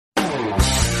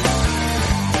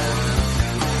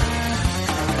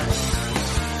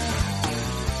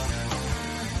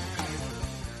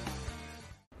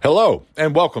Hello,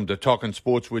 and welcome to Talking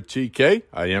Sports with TK.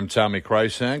 I am Tommy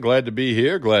Krysan. Glad to be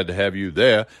here. Glad to have you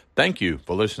there. Thank you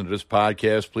for listening to this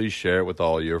podcast. Please share it with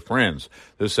all your friends.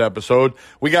 This episode,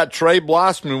 we got Trey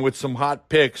Blossman with some hot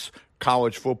picks.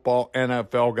 College football,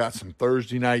 NFL, got some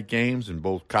Thursday night games in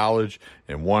both college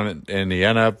and one in the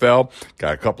NFL.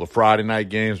 Got a couple of Friday night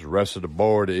games. The rest of the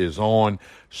board is on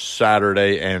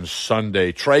Saturday and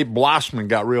Sunday. Trey Blossman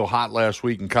got real hot last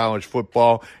week in college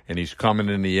football, and he's coming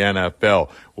in the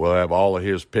NFL. We'll have all of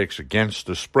his picks against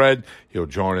the spread. He'll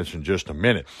join us in just a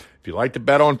minute. If you like to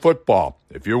bet on football,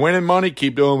 if you're winning money,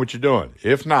 keep doing what you're doing.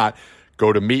 If not,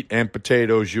 go to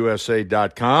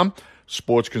meatandpotatoesusa.com.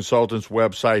 Sports Consultants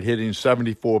website hitting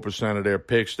 74% of their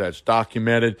picks. That's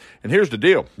documented. And here's the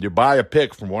deal. You buy a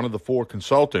pick from one of the four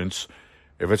consultants.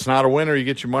 If it's not a winner, you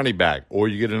get your money back, or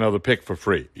you get another pick for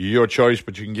free. Your choice,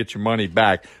 but you can get your money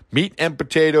back.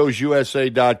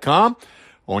 meatandpotatoesusa.com.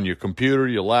 On your computer,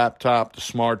 your laptop, the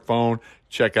smartphone.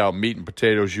 Check out Meat and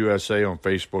Potatoes USA on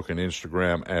Facebook and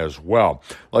Instagram as well.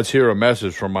 Let's hear a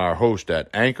message from our host at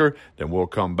Anchor. Then we'll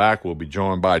come back. We'll be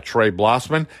joined by Trey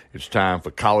Blossman. It's time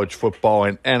for college football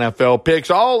and NFL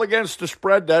picks, all against the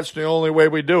spread. That's the only way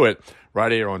we do it.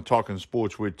 Right here on Talking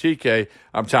Sports with TK.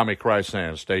 I'm Tommy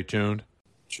Krysan. Stay tuned.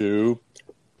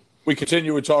 We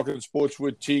continue with Talking Sports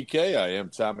with TK. I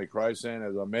am Tommy Krysan.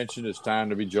 As I mentioned, it's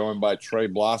time to be joined by Trey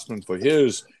Blossman for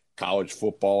his college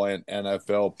football and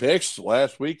NFL picks.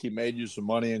 Last week, he made you some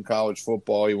money in college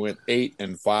football. He went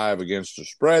 8-5 against the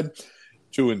spread,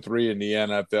 2-3 in the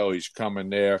NFL. He's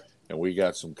coming there, and we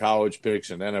got some college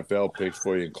picks and NFL picks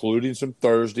for you, including some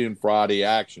Thursday and Friday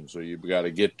action. So you've got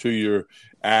to get to your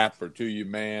app or to your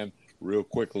man real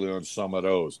quickly on some of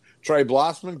those. Trey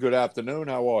Blossman, good afternoon.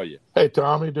 How are you? Hey,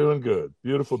 Tommy, doing good.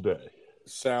 Beautiful day.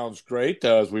 Sounds great.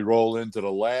 As we roll into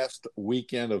the last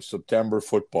weekend of September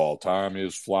football, time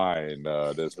is flying.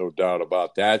 There's no doubt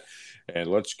about that. And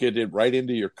let's get it right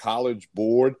into your college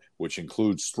board, which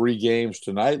includes 3 games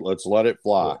tonight. Let's let it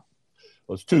fly.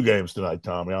 Well, it's 2 games tonight,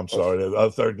 Tommy. I'm sorry.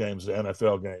 The third game is the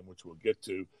NFL game, which we'll get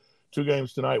to. 2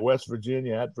 games tonight, West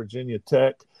Virginia at Virginia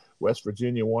Tech. West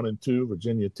Virginia 1-2,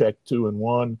 Virginia Tech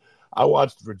 2-1. I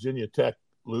watched Virginia Tech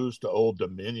lose to Old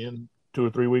Dominion 2 or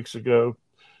 3 weeks ago.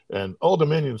 And Old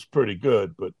Dominion's pretty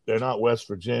good, but they're not West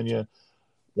Virginia.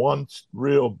 One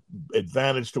real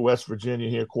advantage to West Virginia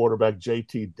here, quarterback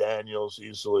JT Daniels,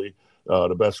 easily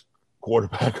the best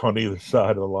quarterback on either side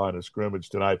of the line of scrimmage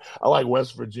tonight. I like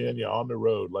West Virginia on the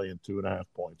road laying 2.5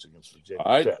 points against Virginia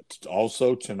All right. Tech.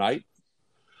 Also tonight,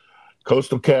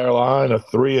 Coastal Carolina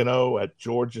 3-0 at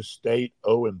Georgia State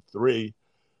 0-3.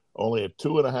 Only a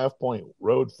 2.5 point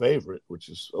road favorite, which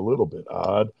is a little bit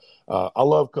odd. I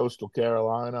love Coastal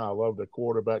Carolina. I love the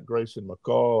quarterback, Grayson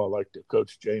McCall. I like the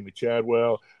coach, Jamie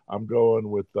Chadwell. I'm going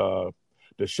with the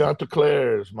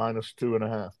Chanticleers minus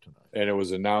 2.5 tonight. And it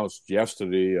was announced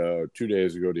yesterday, 2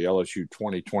 days ago, the LSU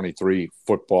 2023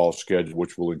 football schedule,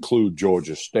 which will include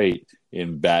Georgia State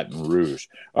in Baton Rouge.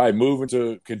 All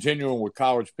right, continuing with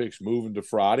college picks, moving to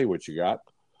Friday. What you got?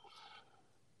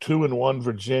 2-1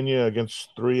 Virginia against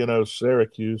 3-0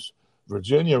 Syracuse.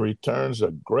 Virginia returns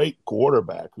a great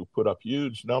quarterback who put up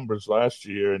huge numbers last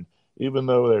year, and even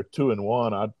though they're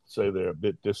 2-1, I'd say they're a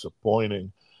bit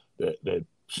disappointing. They've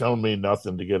shown me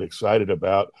nothing to get excited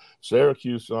about.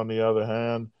 Syracuse, on the other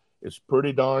hand, is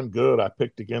pretty darn good. I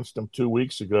picked against them 2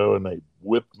 weeks ago, and they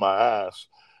whipped my ass.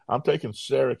 I'm taking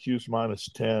Syracuse minus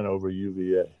 10 over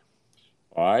UVA.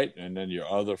 All right, and then your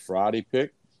other Friday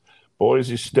pick?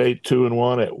 Boise State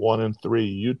 2-1 at 1-3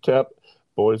 UTEP.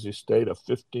 Boise State a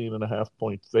 15.5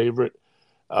 point favorite.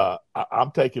 I'm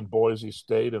taking Boise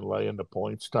State and laying the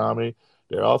points, Tommy.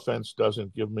 Their offense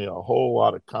doesn't give me a whole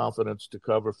lot of confidence to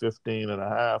cover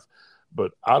 15.5,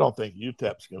 but I don't think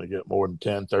UTEP's going to get more than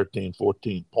 10, 13,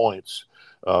 14 points.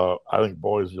 I think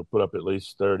Boise will put up at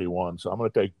least 31, so I'm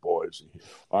going to take Boise.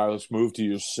 All right, let's move to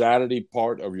your Saturday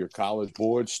part of your college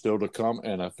board. Still to come,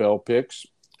 NFL picks.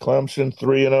 Clemson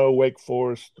 3-0, Wake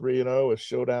Forest 3-0, a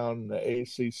showdown in the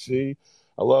ACC.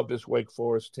 I love this Wake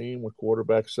Forest team with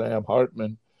quarterback Sam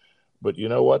Hartman. But you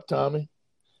know what, Tommy?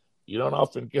 You don't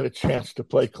often get a chance to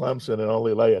play Clemson and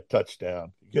only lay a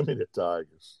touchdown. Give me the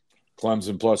Tigers.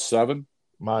 Clemson plus 7?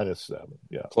 Minus 7,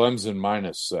 yeah. Clemson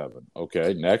minus 7.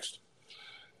 Okay, next.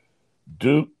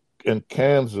 Duke and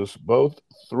Kansas, both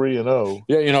 3-0.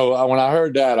 Yeah, when I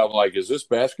heard that, I'm like, is this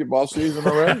basketball season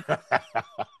already?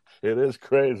 It is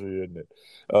crazy, isn't it?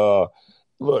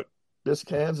 Look, this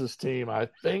Kansas team, I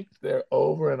think their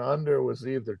over and under was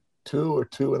either 2 or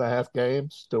 2.5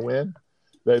 games to win.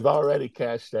 They've already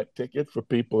cashed that ticket for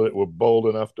people that were bold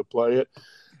enough to play it.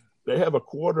 they have a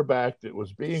quarterback that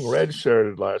was being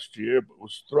redshirted last year, but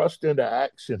was thrust into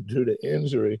action due to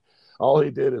injury. All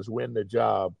he did is win the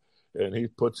job, and he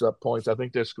puts up points. I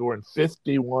think they're scoring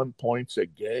 51 points a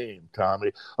game,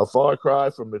 Tommy. A far cry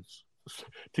from the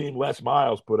team Les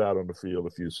Miles put out on the field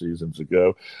a few seasons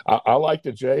ago. I like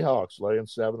the Jayhawks laying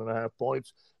 7.5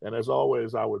 points, and as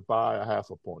always, I would buy a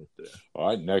 0.5 point there. All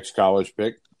right, next college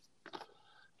pick.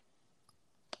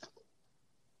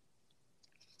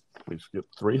 We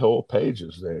skipped 3 whole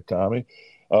pages there, Tommy.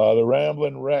 The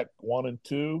Ramblin' Wreck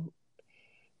 1-2.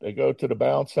 They go to the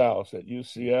bounce house at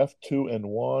UCF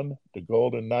 2-1. The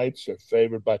Golden Knights are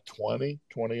favored by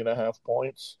 20.5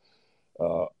 points.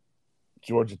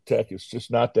 Georgia Tech is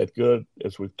just not that good.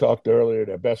 As we've talked earlier,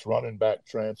 their best running back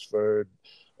transferred.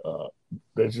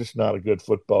 They're just not a good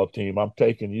football team. I'm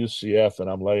taking UCF, and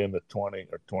I'm laying the 20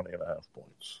 or 20.5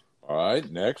 points. All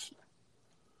right, next.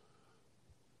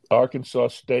 Arkansas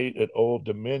State at Old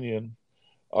Dominion.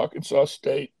 Arkansas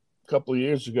State a couple of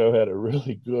years ago had a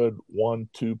really good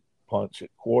 1-2 punch at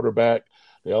quarterback.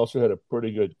 They also had a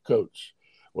pretty good coach.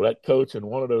 Well, that coach and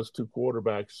one of those 2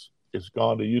 quarterbacks is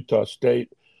gone to Utah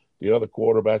State. The other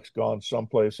quarterback's gone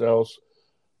someplace else.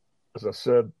 As I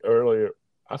said earlier,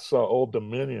 I saw Old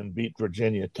Dominion beat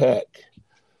Virginia Tech.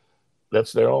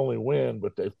 That's their only win,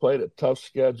 but they've played a tough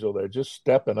schedule. They're just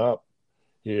stepping up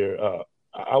here.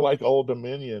 I like Old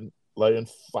Dominion laying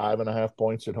 5.5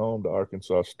 points at home to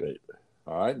Arkansas State.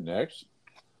 All right, next.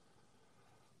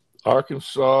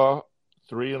 Arkansas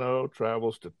 3-0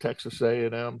 travels to Texas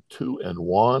A&M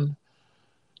 2-1.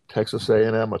 Texas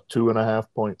A&M a 2.5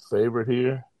 point favorite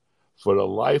here. For the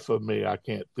life of me, I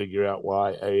can't figure out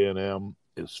why A&M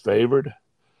is favored.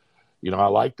 You know, I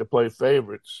like to play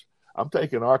favorites. I'm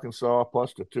taking Arkansas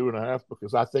plus the 2.5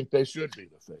 because I think they should be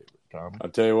the favorite, Tom. I'll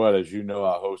tell you what, as you know,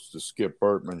 I host the Skip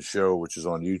Bertman show, which is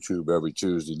on YouTube every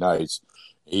Tuesday nights.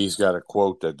 He's got a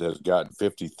quote that has gotten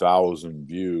 50,000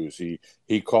 views.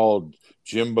 He called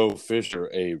Jimbo Fisher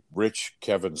a rich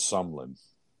Kevin Sumlin.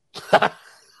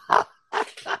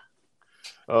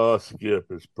 Oh,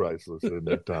 Skip is priceless, isn't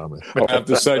it, Tommy? I'm going to have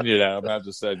to send you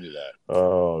that.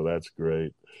 Oh, that's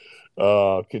great.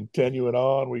 Continuing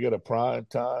on, we get a prime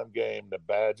time game. The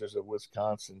Badgers of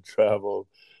Wisconsin travel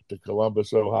to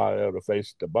Columbus, Ohio to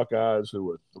face the Buckeyes,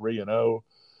 who are 3-0.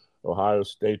 Ohio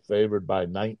State favored by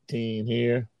 19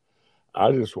 here.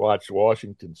 I just watched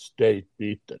Washington State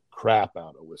beat the crap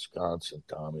out of Wisconsin,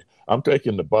 Tommy. I'm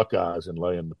taking the Buckeyes and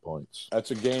laying the points.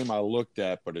 That's a game I looked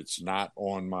at, but it's not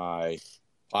on my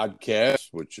podcast,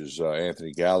 which is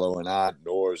Anthony Gallo and I,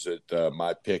 nor is it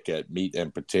my pick at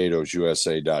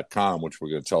meatandpotatoesusa.com, which we're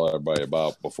going to tell everybody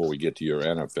about before we get to your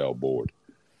NFL board.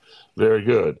 Very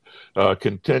good.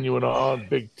 Continuing on,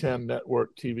 Big Ten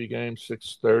Network TV game,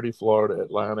 6:30, Florida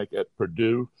Atlantic at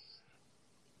Purdue.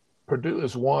 Purdue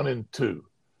is 1-2.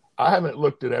 I haven't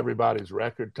looked at everybody's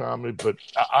record, Tommy, but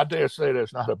I dare say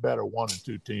there's not a better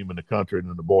 1-2 team in the country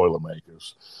than the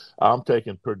Boilermakers. I'm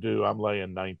taking Purdue. I'm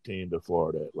laying 19 to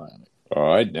Florida Atlantic.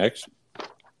 All right, next.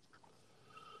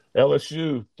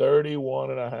 LSU,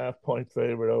 31.5 point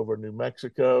favorite over New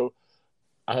Mexico.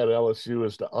 I had LSU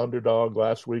as the underdog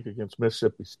last week against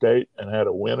Mississippi State and had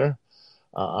a winner.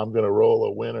 I'm going to roll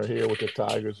a winner here with the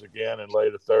Tigers again and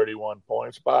lay the 31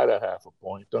 points. Buy that 0.5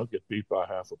 point. Don't get beat by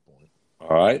 0.5 point.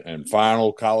 All right, and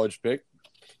final college pick.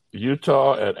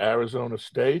 Utah at Arizona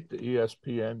State, the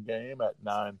ESPN game at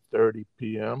 9:30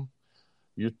 p.m.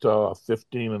 Utah, a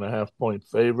 15.5 point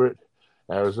favorite.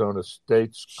 Arizona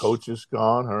State's coach is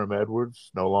gone. Herm Edwards,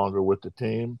 no longer with the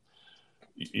team.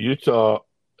 Utah,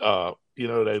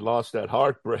 they lost that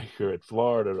heartbreaker at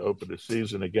Florida to open the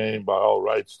season. A game by all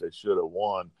rights they should have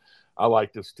won. I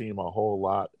like this team a whole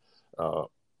lot.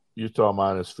 Utah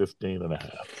minus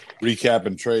 15.5.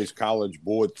 Recapping Trey's college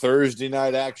board. Thursday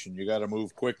night action. You got to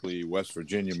move quickly. West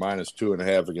Virginia minus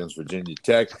 2.5 against Virginia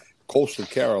Tech. Coastal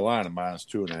Carolina minus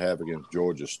 2.5 against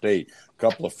Georgia State. A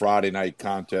couple of Friday night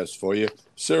contests for you.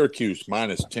 Syracuse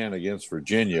minus 10 against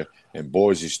Virginia, and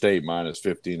Boise State minus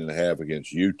 15.5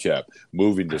 against UTEP.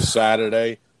 Moving to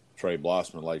Saturday, Trey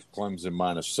Blossman likes Clemson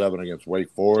minus 7 against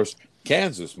Wake Forest.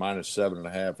 Kansas minus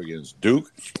 7.5 against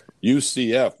Duke.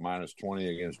 UCF minus 20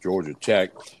 against Georgia Tech.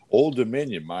 Old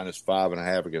Dominion minus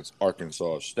 5.5 against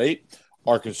Arkansas State.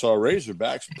 Arkansas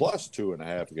Razorbacks plus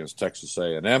 2.5 against Texas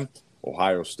A&M.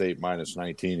 Ohio State minus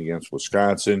 19 against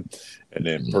Wisconsin. And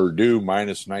then Purdue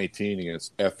minus 19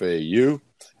 against FAU.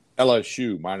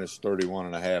 LSU minus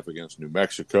 31.5 against New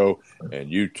Mexico.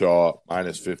 And Utah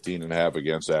minus 15.5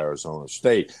 against Arizona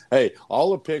State. Hey, all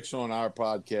the picks on our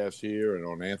podcast here and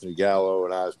on Anthony Gallo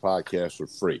and I's podcast are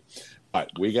free.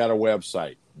 But we got a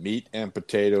website,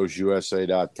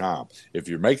 meatandpotatoesusa.com. If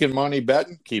you're making money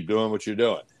betting, keep doing what you're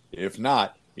doing. If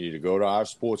not, you need to go to our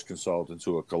sports consultants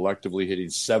who are collectively hitting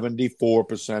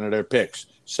 74% of their picks.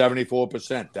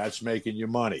 74%. That's making you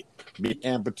money.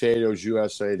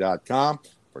 Meatandpotatoesusa.com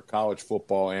for college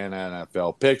football and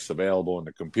NFL picks, available on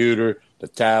the computer, the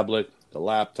tablet, the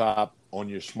laptop, on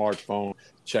your smartphone.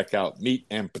 Check out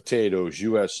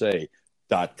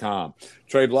meatandpotatoesusa.com.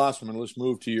 Trey Blossman, let's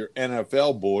move to your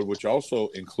NFL board, which also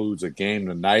includes a game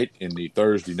tonight in the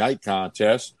Thursday night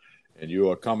contest. And you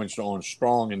are coming on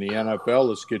strong in the NFL.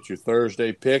 Let's get your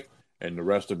Thursday pick and the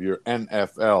rest of your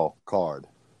NFL card.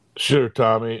 Sure,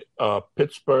 Tommy.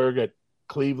 Pittsburgh at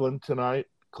Cleveland tonight.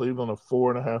 Cleveland a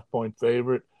 4.5-point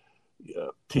favorite.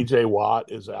 TJ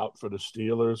Watt is out for the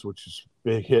Steelers, which is a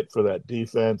big hit for that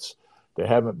defense. They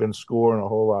haven't been scoring a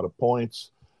whole lot of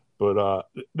points, but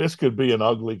this could be an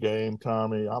ugly game,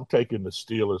 Tommy. I'm taking the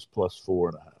Steelers plus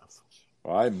 4.5.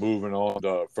 All right, moving on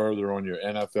further on your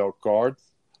NFL card.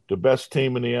 The best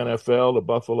team in the NFL, the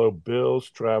Buffalo Bills,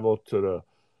 travel to the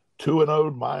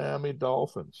 2-0 Miami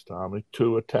Dolphins, Tommy.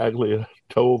 Tua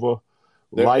Tagliatova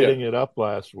lighting it up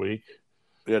last week.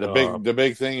 Yeah, the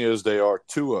big thing is they are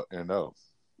 2-0.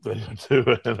 They are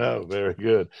 2-0, very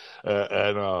good.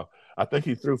 And I think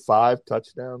he threw 5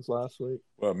 touchdowns last week.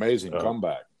 Well, amazing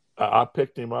comeback. I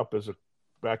picked him up as a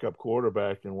backup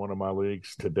quarterback in one of my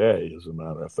leagues today, as a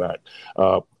matter of fact.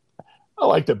 I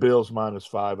like the Bills minus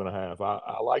 5.5.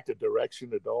 I like the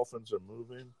direction the Dolphins are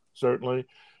moving, certainly.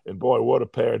 And, boy, what a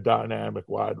pair of dynamic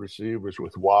wide receivers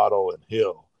with Waddle and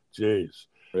Hill. Jeez.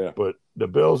 Yeah. But the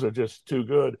Bills are just too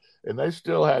good. And they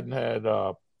still hadn't had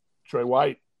Trey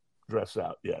White dress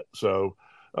out yet. So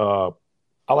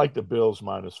I like the Bills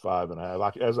minus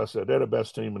 5.5. As I said, they're the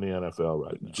best team in the NFL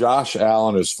right now. Josh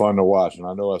Allen is fun to watch. And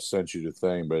I know I sent you the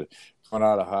thing, but coming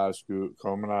out of high school,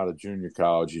 coming out of junior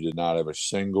college, he did not have a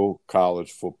single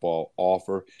college football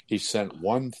offer. He sent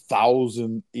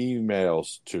 1,000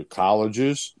 emails to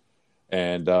colleges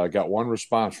and got one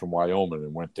response from Wyoming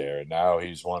and went there. And now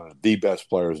he's one of the best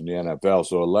players in the NFL.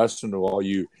 So a lesson to all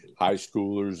you high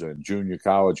schoolers and junior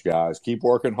college guys, keep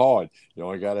working hard. You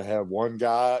only got to have one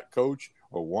guy, coach,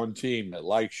 or one team that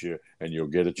likes you, and you'll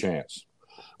get a chance.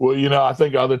 Well, I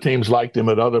think other teams liked him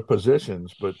at other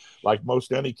positions, but like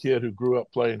most any kid who grew up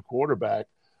playing quarterback,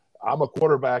 I'm a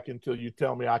quarterback until you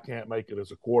tell me I can't make it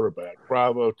as a quarterback.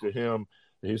 Bravo to him.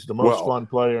 He's the most fun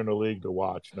player in the league to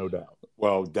watch, no doubt.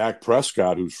 Well, Dak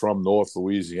Prescott, who's from North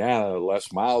Louisiana,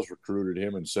 Les Miles recruited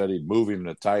him and said he'd move him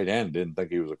to tight end, didn't think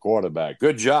he was a quarterback.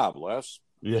 Good job, Les.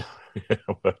 Yeah,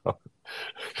 well,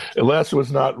 Les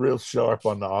was not real sharp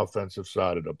on the offensive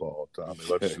side of the ball, Tommy.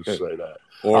 Let's just say that.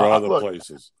 Or other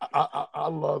places. I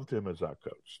loved him as our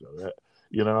coach. Though.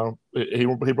 He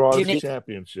brought us a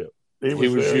championship. He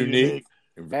was unique.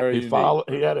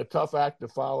 He had a tough act to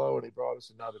follow, and he brought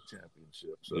us another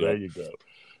championship. So There you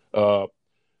go.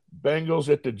 Bengals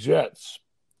at the Jets.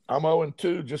 I'm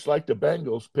 0-2, just like the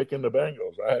Bengals, picking the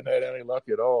Bengals. I hadn't had any luck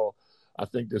at all. I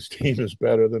think this team is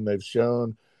better than they've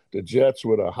shown. The Jets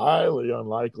with a highly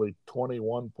unlikely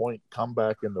 21-point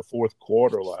comeback in the fourth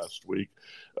quarter last week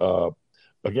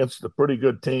against a pretty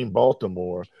good team,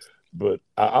 Baltimore. But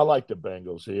I like the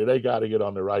Bengals here. They got to get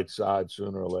on the right side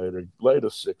sooner or later. Lay the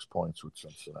 6 points with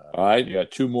Cincinnati. All right, you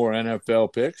got 2 more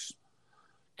NFL picks.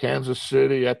 Kansas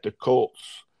City at the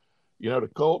Colts. The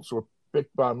Colts were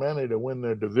picked by many to win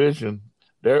their division.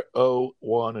 They're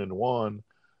 0-1-1.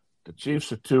 The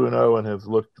Chiefs are 2-0 and have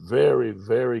looked very,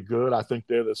 very good. I think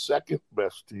they're the second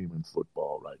best team in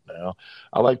football right now.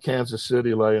 I like Kansas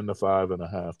City laying the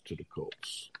 5.5 to the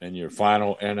Colts. And your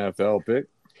final NFL pick?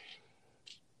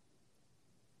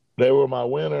 They were my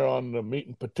winner on the Meat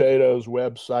and Potatoes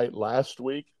website last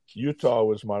week. Utah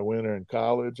was my winner in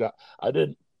college. I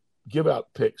didn't give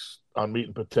out picks on Meat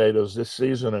and Potatoes this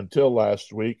season until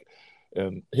last week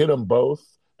and hit them both.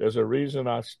 There's a reason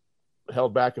I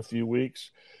held back a few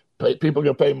weeks. People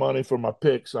can pay money for my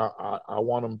picks. I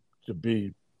want them to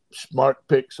be smart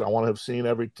picks. I want to have seen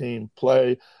every team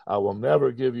play. I will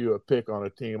never give you a pick on a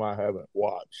team I haven't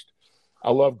watched. I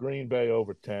love Green Bay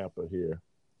over Tampa here.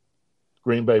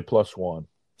 Green Bay +1.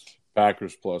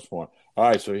 Packers +1. All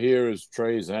right, so here is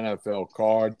Trey's NFL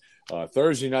card.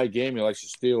 Thursday night game, he likes the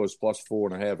Steelers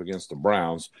 +4.5 against the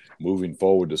Browns. Moving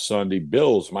forward to Sunday,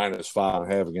 Bills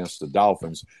 -5.5 against the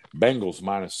Dolphins. Bengals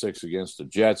 -6 against the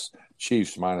Jets.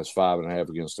 Chiefs -5.5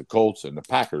 against the Colts. And the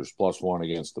Packers +1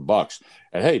 against the Bucs.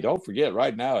 And, hey, don't forget,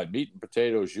 right now at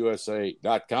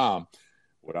meatandpotatoesusa.com,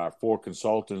 with our 4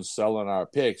 consultants selling our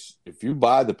picks, if you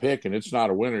buy the pick and it's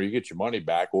not a winner, you get your money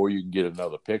back or you can get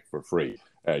another pick for free.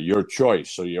 your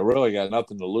choice. So you really got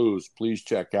nothing to lose. Please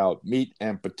check out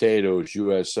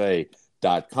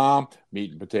meatandpotatoesusa.com.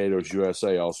 Meat and Potatoes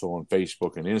USA, also on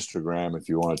Facebook and Instagram if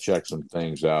you want to check some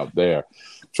things out there.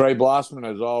 Trey Blossman,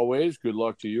 as always, good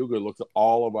luck to you. Good luck to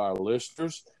all of our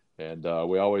listeners. And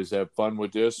we always have fun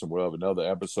with this, and we'll have another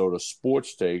episode of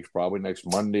Sports Takes probably next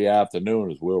Monday afternoon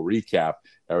as we'll recap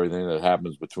everything that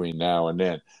happens between now and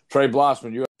then. Trey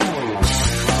Blossman, you